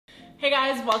Hey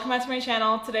guys, welcome back to my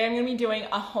channel. Today I'm going to be doing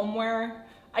a homeware,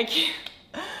 I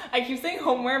keep saying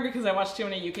homeware because I watch too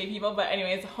many UK people, but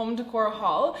anyways, home decor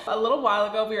haul. A little while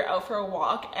ago we were out for a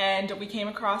walk and we came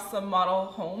across some model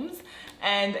homes,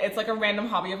 and it's like a random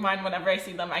hobby of mine. Whenever I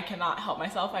see them, I cannot help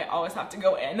myself. I always have to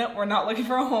go in. We're not looking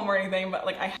for a home or anything, but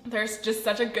like there's just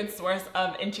such a good source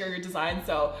of interior design.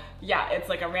 So yeah, it's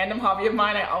like a random hobby of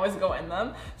mine. I always go in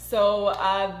them. So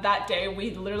that day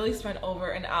we literally spent over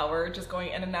an hour just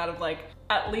going in and out of like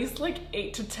at least like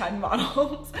 8 to 10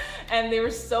 models, and they were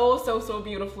so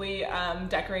beautifully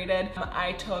decorated.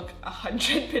 I took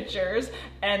 100 pictures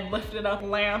and lifted up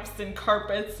lamps and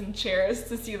carpets and chairs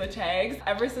to see the tags.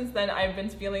 Ever since then, I've been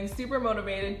feeling super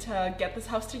motivated to get this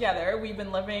house together. We've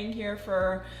been living here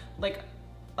for like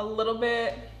a little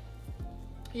bit,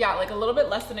 yeah, like a little bit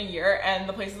less than a year, and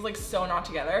the place is like so not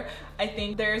together. I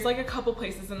think there's like a couple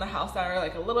places in the house that are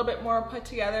like a little bit more put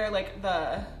together, like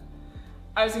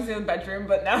I was gonna say the bedroom,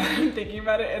 but now that I'm thinking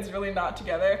about it, it's really not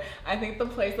together. I think the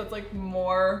place that's like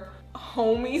more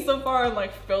homey so far and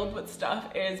like filled with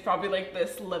stuff is probably like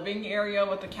this living area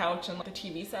with the couch and like the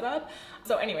TV setup.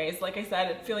 So anyways, like I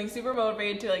said, feeling super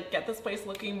motivated to like get this place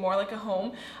looking more like a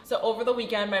home. So over the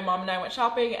weekend, my mom and I went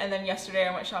shopping, and then yesterday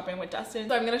I went shopping with Dustin.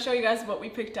 So I'm gonna show you guys what we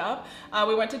picked up.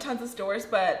 We went to tons of stores,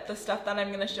 but the stuff that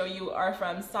I'm gonna show you are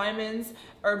from Simon's,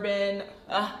 Urban,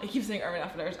 I keep saying Urban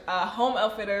Outfitters, Home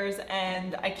Outfitters,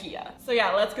 and Ikea. So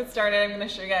yeah, let's get started. I'm gonna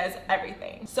show you guys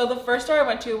everything. So the first store I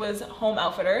went to was Home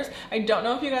Outfitters. I don't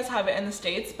know if you guys have it in the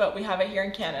States, but we have it here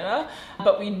in Canada,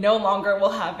 but we no longer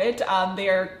will have it. They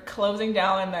are closing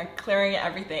down and they're clearing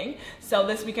everything. So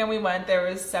this weekend we went, there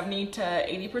was 70 to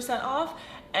 80% off.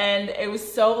 And it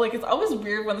was so like, it's always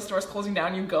weird when the store's closing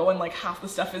down, you go and like half the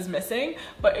stuff is missing,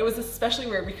 but it was especially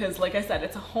weird because like I said,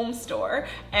 it's a home store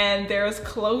and there's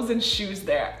clothes and shoes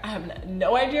there. I have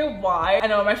no idea why. I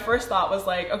know my first thought was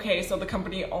like, okay, so the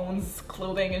company owns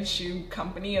clothing and shoe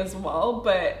company as well,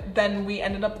 but then we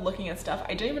ended up looking at stuff.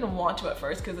 I didn't even want to at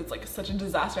first because it's like such a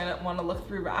disaster. I didn't want to look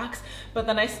through racks, but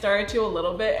then I started to a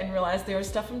little bit and realized there was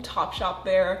stuff from Topshop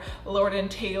there, Lord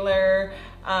 & Taylor,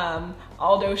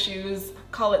 Aldo shoes,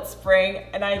 Call It Spring,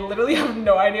 and I literally have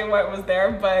no idea why it was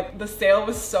there, but the sale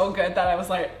was so good that I was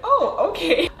like, oh,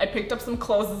 okay. I picked up some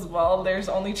clothes as well. There's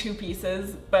only 2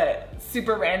 pieces, but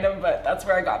super random, but that's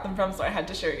where I got them from, so I had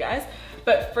to show you guys.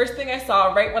 But first thing I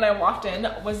saw right when I walked in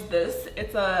was this.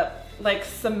 It's a like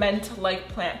cement-like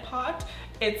plant pot.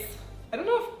 It's, I don't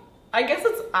know if, I guess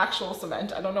it's actual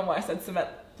cement. I don't know why I said cement.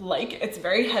 Like, it's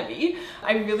very heavy.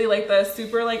 I really like the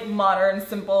super like modern,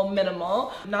 simple,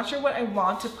 minimal. I'm not sure what I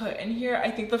want to put in here.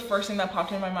 I think the first thing that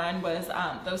popped in my mind was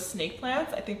those snake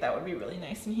plants. I think that would be really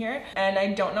nice in here, and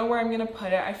I don't know where I'm gonna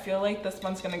put it. I feel like this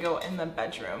one's gonna go in the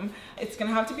bedroom. It's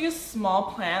gonna have to be a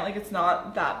small plant, like it's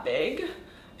not that big,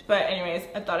 but anyways,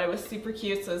 I thought it was super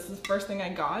cute, so this is the first thing I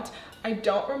got. I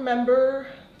don't remember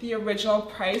the original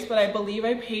price, but I believe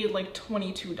I paid like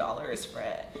 $22 for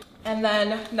it. And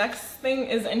then next thing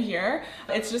is in here.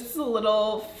 It's just a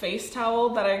little face towel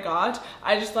that I got.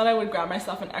 I just thought I would grab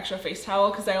myself an extra face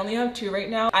towel because I only have 2 right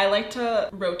now. I like to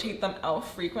rotate them out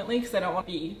frequently because I don't want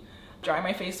to be dry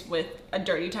my face with a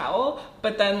dirty towel,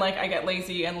 but then like I get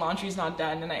lazy and laundry's not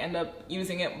done and I end up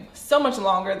using it so much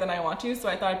longer than I want to, so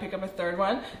I thought I'd pick up a third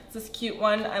one. It's this cute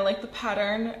one. I like the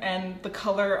pattern, and the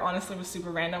color honestly was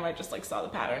super random. I just like saw the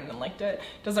pattern and liked it.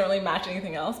 Doesn't really match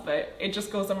anything else, but it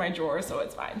just goes in my drawer, so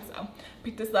it's fine. So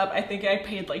picked this up. I think I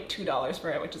paid like $2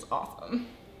 for it, which is awesome.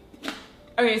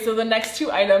 Okay, so the next 2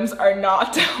 items are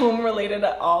not home related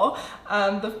at all.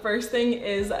 The first thing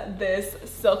is this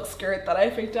silk skirt that I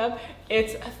picked up.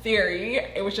 It's Theory,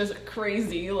 which is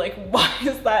crazy. Like, why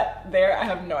is that there? I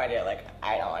have no idea. Like,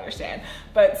 I don't understand,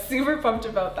 but super pumped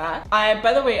about that.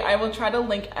 By the way, I will try to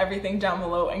link everything down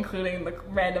below, including the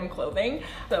random clothing.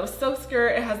 So silk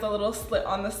skirt, it has a little slit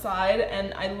on the side,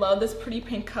 and I love this pretty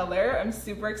pink color. I'm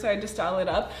super excited to style it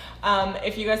up.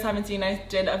 If you guys haven't seen, I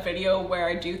did a video where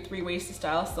I do 3 ways to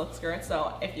style silk skirt.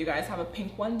 So if you guys have a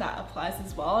pink one, that applies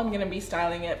as well. I'm gonna be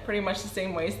styling it pretty much the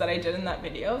same ways that I did in that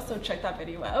video, so check that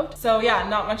video out. So yeah,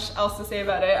 not much else to say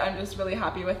about it. I'm just really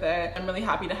happy with it. I'm really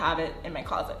happy to have it in my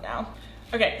closet now.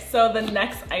 Okay, so the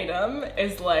next item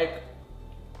is like,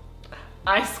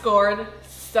 I scored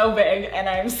so big and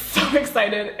I'm so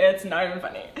excited, it's not even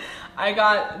funny. I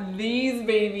got these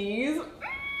babies.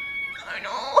 I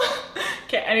know.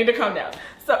 Okay, I need to calm down.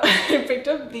 So I picked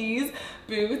up these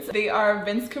boots. They are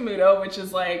Vince Camuto, which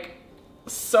is like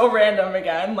so random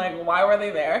again. Like, why were they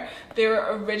there? They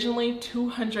were originally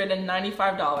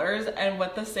 $295, and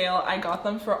with the sale I got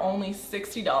them for only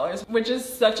 $60, which is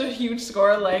such a huge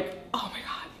score. Like, oh my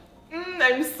god,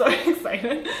 I'm so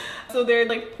excited. So they're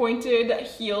like pointed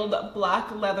heeled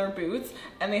black leather boots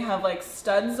and they have like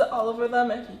studs all over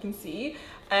them, if you can see.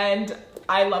 And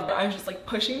I loved it. I was just like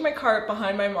pushing my cart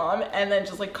behind my mom and then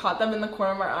just like caught them in the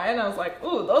corner of my eye and I was like,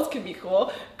 ooh, those could be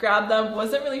cool. Grabbed them,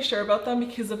 wasn't really sure about them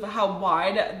because of how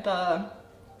wide the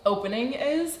opening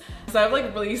is. So I have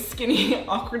like really skinny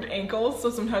awkward ankles, so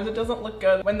sometimes it doesn't look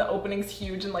good when the opening's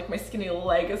huge and like my skinny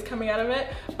leg is coming out of it.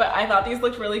 But I thought these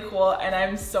looked really cool and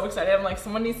I'm so excited. I'm like,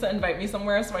 someone needs to invite me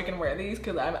somewhere so I can wear these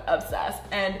because I'm obsessed.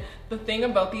 And the thing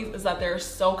about these is that they're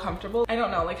so comfortable. I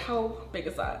don't know, like how big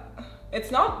is that? It's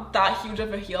not that huge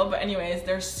of a heel, but anyways,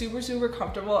 they're super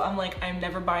comfortable. I'm like, I'm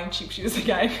never buying cheap shoes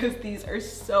again because these are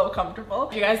so comfortable.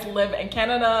 If you guys live in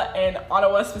Canada, in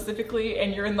Ottawa specifically,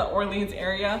 and you're in the Orleans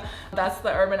area, that's the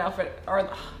Urban Outfit, or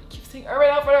I keep saying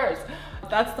Urban Outfitters.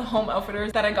 That's the Home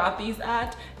Outfitters that I got these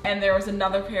at, and there was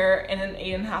another pair in an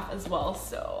 8.5 as well,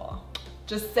 so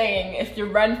just saying, if you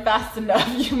run fast enough,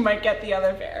 you might get the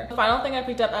other pair. The final thing I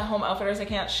picked up at Home Outfitters, I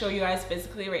can't show you guys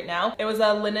physically right now. It was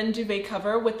a linen duvet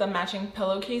cover with the matching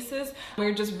pillowcases. We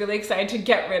were just really excited to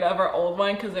get rid of our old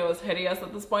one because it was hideous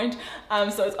at this point.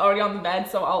 So it's already on the bed,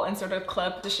 so I'll insert a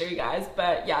clip to show you guys.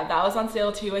 But yeah, that was on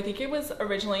sale too. I think it was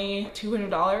originally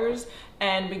 $200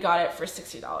 and we got it for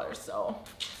 $60. So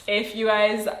if you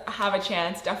guys have a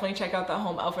chance, definitely check out the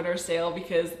Home Outfitters sale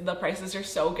because the prices are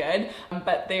so good,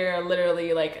 but they're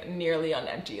literally like nearly on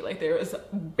empty. Like there was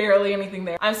barely anything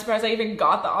there. I'm surprised I even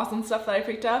got the awesome stuff that I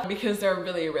picked up because they're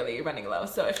really running low.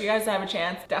 So if you guys have a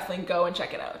chance, definitely go and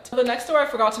check it out. The next store I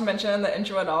forgot to mention in the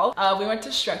intro at all, we went to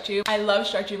Structube. I love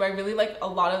Structube. I really like a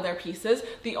lot of their pieces.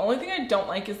 The only thing I don't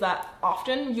like is that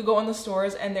often you go in the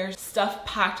stores and there's stuff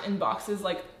packed in boxes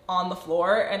like on the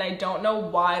floor, and I don't know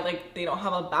why like they don't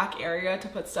have a back area to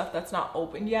put stuff that's not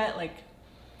opened yet. Like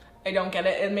I don't get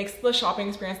it. It makes the shopping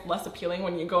experience less appealing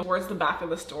when you go towards the back of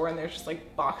the store and there's just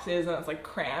like boxes and it's like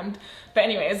crammed. But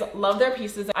anyways, love their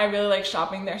pieces. I really like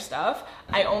shopping their stuff.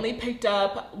 I only picked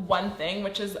up one thing,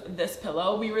 which is this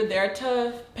pillow. We were there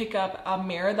to pick up a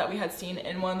mirror that we had seen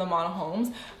in one of the model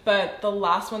homes, but the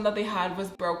last one that they had was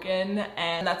broken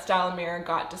and that style of mirror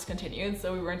got discontinued,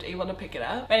 so we weren't able to pick it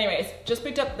up. But anyways, just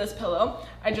picked up this pillow.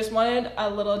 I just wanted a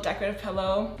little decorative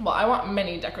pillow. Well, I want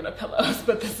many decorative pillows,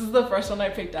 but this is the first one I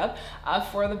picked up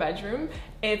for the bedroom.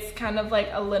 It's kind of like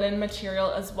a linen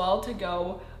material as well to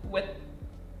go with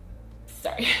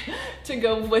to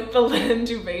go with the linen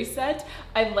duvet set.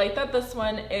 I like that this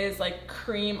one is like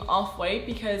cream off-white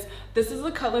because this is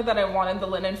the color that I wanted the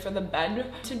linen for the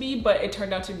bed to be, but it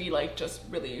turned out to be like just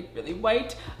really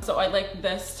white. So I like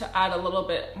this to add a little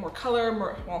bit more color,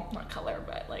 well, not color,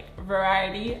 but like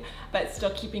variety, but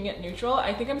still keeping it neutral.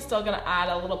 I think I'm still gonna add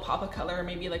a little pop of color,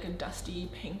 maybe like a dusty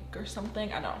pink or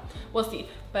something. I don't know, we'll see.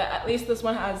 But at least this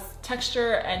one has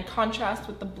texture and contrast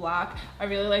with the black. I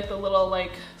really like the little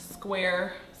like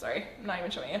square, sorry, I'm not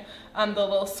even showing you, the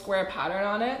little square pattern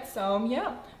on it. So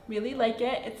yeah, really like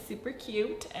it. It's super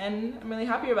cute and I'm really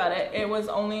happy about it. It was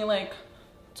only like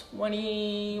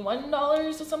 $21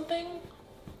 or something.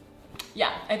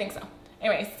 Yeah, I think so.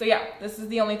 Anyways, so yeah, this is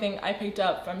the only thing I picked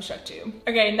up from Structube.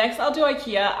 Okay, next I'll do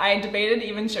Ikea. I debated to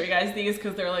even show you guys these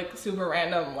because they're like super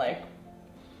random, like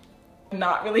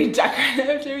not really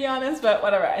decorative to be honest, but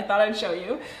whatever, I thought I'd show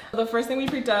you. The first thing we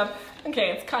picked up, okay,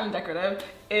 it's kind of decorative,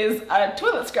 is a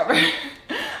toilet scrubber.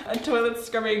 A toilet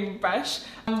scrubbing brush.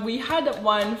 We had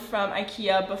one from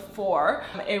Ikea before.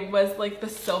 It was like the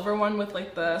silver one with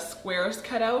like the squares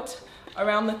cut out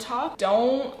around the top.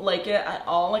 Don't like it at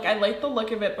all. Like I liked the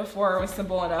look of it before, it was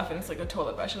simple enough and it's like a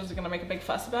toilet brush. I wasn't gonna make a big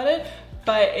fuss about it,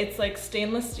 but it's like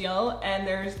stainless steel and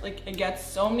there's like, it gets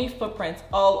so many footprints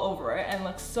all over it and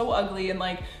looks so ugly, and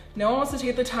like no one wants to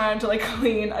take the time to like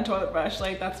clean a toilet brush.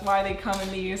 Like that's why they come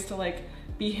in these to like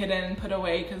be hidden and put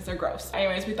away because they're gross.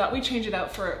 Anyways, we thought we'd change it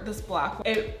out for this black.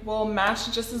 It will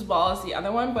match just as well as the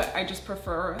other one, but I just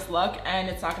prefer this look and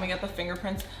it's not gonna get the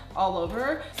fingerprints all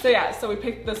over. So yeah, so we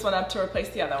picked this one up to replace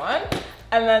the other one.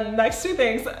 And then next two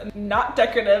things, not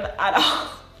decorative at all.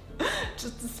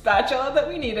 Just the spatula that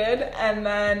we needed and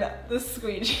then the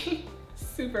squeegee.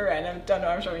 Super random, don't know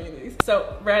why I'm showing you these.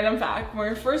 So random fact, when we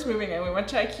were first moving in, we went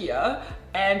to Ikea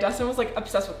and Dustin was like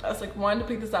obsessed with us, like wanted to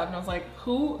pick this up, and I was like,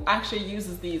 who actually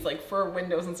uses these like for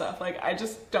windows and stuff? Like I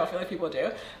just don't feel like people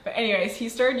do. But anyways, he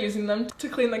started using them to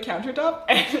clean the countertop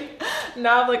and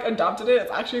now I've like adopted it.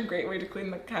 It's actually a great way to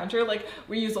clean the counter. Like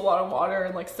we use a lot of water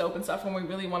and like soap and stuff when we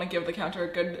really want to give the counter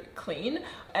a good clean,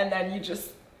 and then you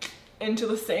just into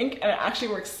the sink and it actually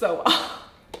works so well.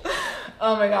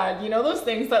 Oh my god, you know those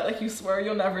things that like you swear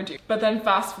you'll never do, but then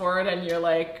fast forward and you're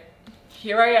like,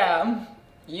 here I am,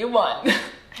 you won.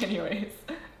 Anyways,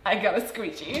 I got a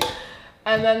squeegee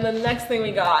And then the next thing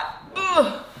we got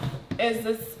is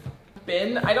this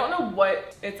bin. I don't know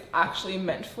what it's actually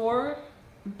meant for,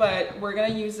 but we're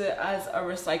gonna use it as a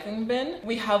recycling bin.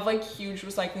 We have like huge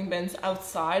recycling bins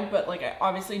outside, but like I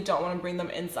obviously don't want to bring them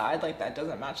inside. Like that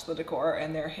doesn't match the decor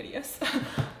and they're hideous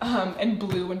and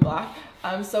blue and black.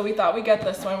 So we thought we'd get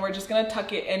this one. We're just gonna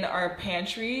tuck it in our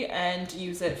pantry and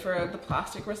use it for the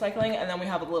plastic recycling, and then we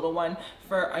have a little one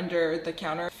for under the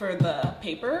counter for the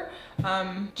paper.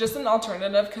 Just an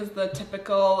alternative because the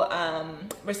typical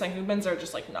recycling bins are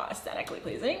just like not aesthetically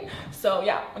pleasing. So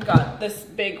yeah, I got this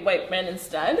big white bin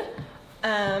instead.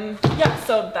 Yeah,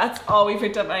 so that's all we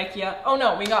picked up at Ikea. Oh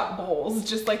no, we got bowls,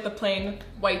 just like the plain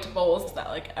white bowls that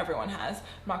like everyone has.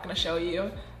 I'm not gonna show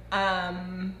you.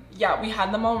 Yeah, we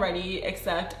had them already,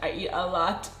 except I eat a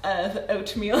lot of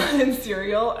oatmeal and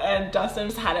cereal, and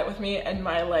Dustin's had it with me in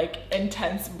my like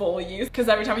intense bowl use, because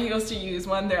every time he goes to use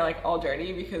one, they're like all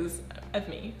dirty because of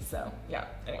me. So yeah,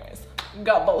 anyways,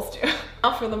 got bowls too.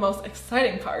 Now for the most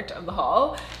exciting part of the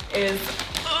haul is,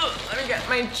 let me get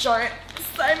my giant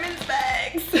Simon's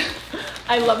bags.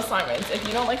 I love Simon's. If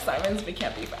you don't like Simon's, we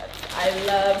can't be friends. I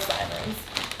love Simon's.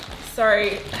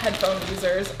 Sorry, headphone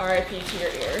users, RIP to your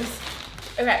ears.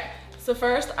 Okay, so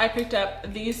first I picked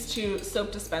up these two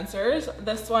soap dispensers.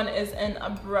 This one is in a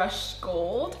brushed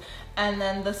gold, and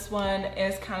then this one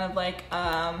is kind of like,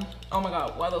 oh my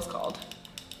god, what are those called?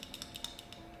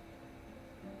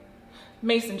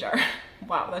 Mason jar.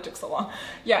 Wow, that took so long.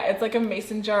 Yeah, it's like a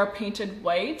mason jar painted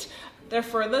white. They're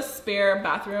for the spare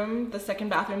bathroom, the second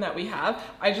bathroom that we have.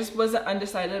 I just wasn't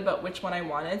undecided about which one I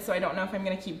wanted, so I don't know if I'm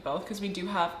gonna keep both because we do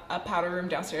have a powder room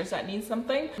downstairs that needs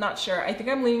something. Not sure. I think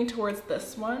I'm leaning towards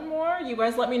this one more. You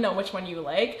guys let me know which one you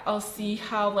like. I'll see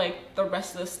how like the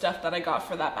rest of the stuff that I got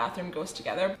for that bathroom goes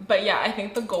together. But yeah, I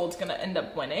think the gold's gonna end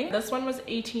up winning. This one was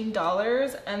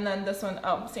 $18, and then this one,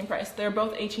 oh, same price. They're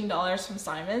both $18 from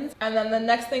Simon's. And then the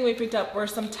next thing we picked up were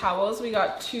some towels. We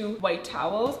got two white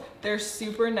towels. They're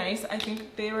super nice. I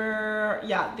think they were,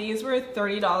 yeah, these were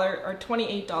 $30 or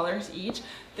 $28 each.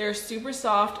 They're super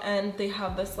soft and they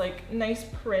have this like nice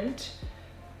print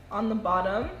on the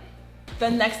bottom.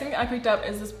 The next thing I picked up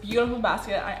is this beautiful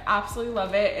basket. I absolutely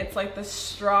love it. It's like this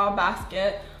straw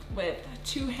basket with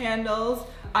two handles.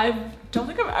 I don't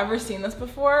think I've ever seen this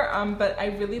before, but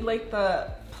I really like the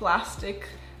plastic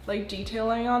like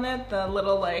detailing on it. The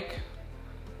little like,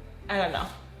 I don't know,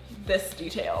 this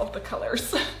detail, the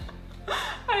colors.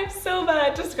 I'm so bad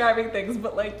at describing things,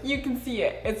 but like you can see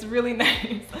it. It's really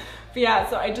nice. But yeah,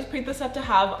 so I just picked this up to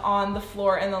have on the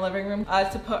floor in the living room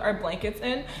to put our blankets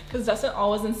in, because Dustin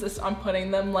always insists on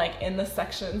putting them like in the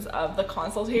sections of the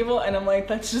console table, and I'm like,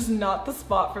 that's just not the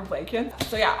spot for blankets.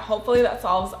 So yeah, hopefully that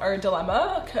solves our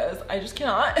dilemma, because I just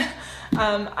cannot.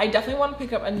 I definitely want to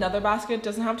pick up another basket. It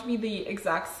doesn't have to be the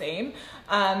exact same,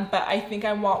 but I think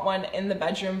I want one in the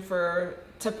bedroom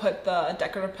to put the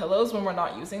decorative pillows when we're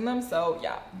not using them. So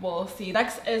yeah, we'll see.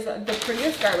 Next is the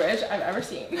prettiest garbage I've ever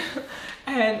seen.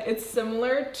 And it's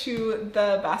similar to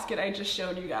the basket I just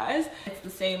showed you guys. It's the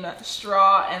same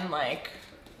straw and like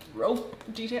rope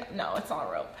detail. No, it's not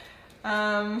a rope.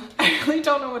 I really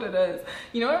don't know what it is.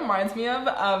 You know what it reminds me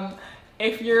of?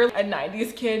 If you're a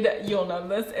 90s kid, you'll know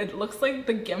this. It looks like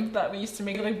the gimp that we used to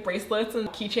make like bracelets and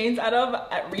keychains out of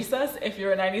at recess. If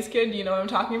you're a 90s kid, you know what I'm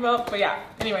talking about. But yeah,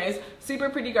 anyways, super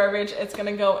pretty garbage. It's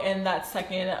gonna go in that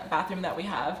second bathroom that we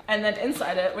have. And then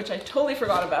inside it, which I totally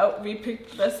forgot about, we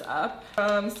picked this up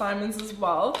from Simon's as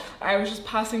well. I was just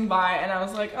passing by and I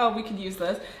was like, oh, we could use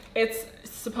this. It's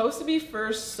supposed to be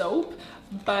for soap,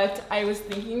 but I was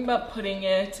thinking about putting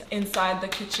it inside the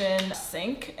kitchen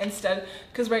sink instead,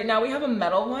 because right now we have a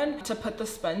metal one to put the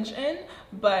sponge in,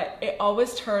 but it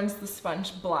always turns the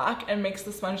sponge black and makes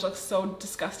the sponge look so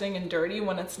disgusting and dirty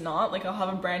when it's not. Like I'll have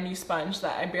a brand new sponge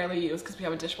that I barely use because we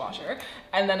have a dishwasher,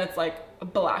 and then it's like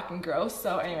black and gross.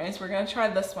 So anyways, we're gonna try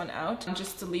this one out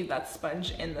just to leave that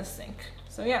sponge in the sink.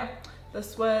 So yeah,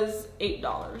 this was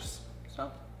 $8.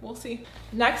 So we'll see.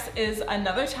 Next is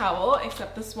another towel,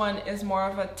 except this one is more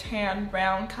of a tan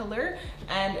brown color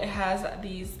and it has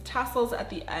these tassels at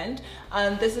the end.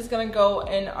 This is gonna go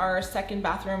in our second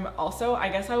bathroom also. I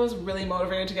guess I was really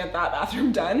motivated to get that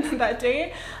bathroom done that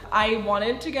day. I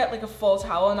wanted to get like a full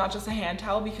towel, not just a hand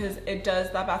towel, because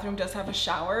that bathroom does have a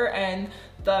shower and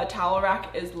the towel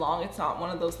rack is long. It's not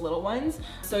one of those little ones.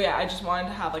 So yeah, I just wanted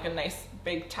to have like a nice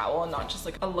big towel and not just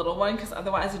like a little one, because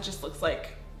otherwise it just looks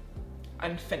like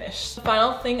unfinished. The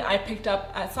final thing I picked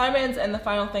up at Simon's and the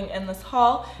final thing in this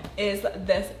haul is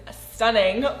this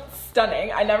stunning,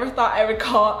 I never thought I would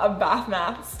call a bath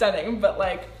mat stunning, but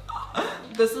like,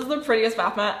 This is the prettiest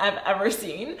bath mat I've ever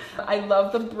seen. I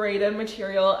love the braided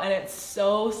material and it's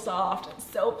so soft and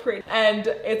so pretty. And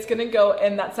it's gonna go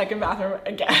in that second bathroom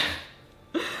again.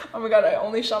 Oh my god, I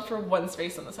only shop for one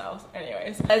space in this house.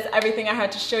 Anyways, that's everything I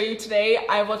had to show you today.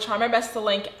 I will try my best to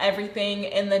link everything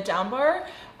in the down bar.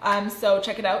 So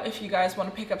check it out if you guys want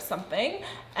to pick up something,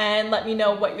 and let me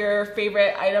know what your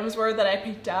favorite items were that I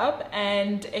picked up,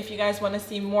 and if you guys want to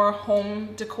see more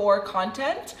home decor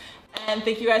content. And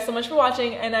thank you guys so much for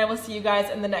watching, and I will see you guys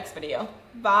in the next video.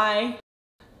 Bye.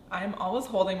 I'm always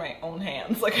holding my own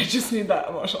hands, like I just need that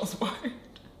emotional support.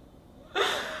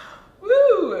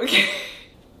 Woo, okay.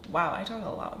 Wow, I talk a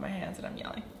lot with my hands and I'm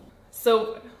yelling.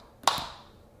 So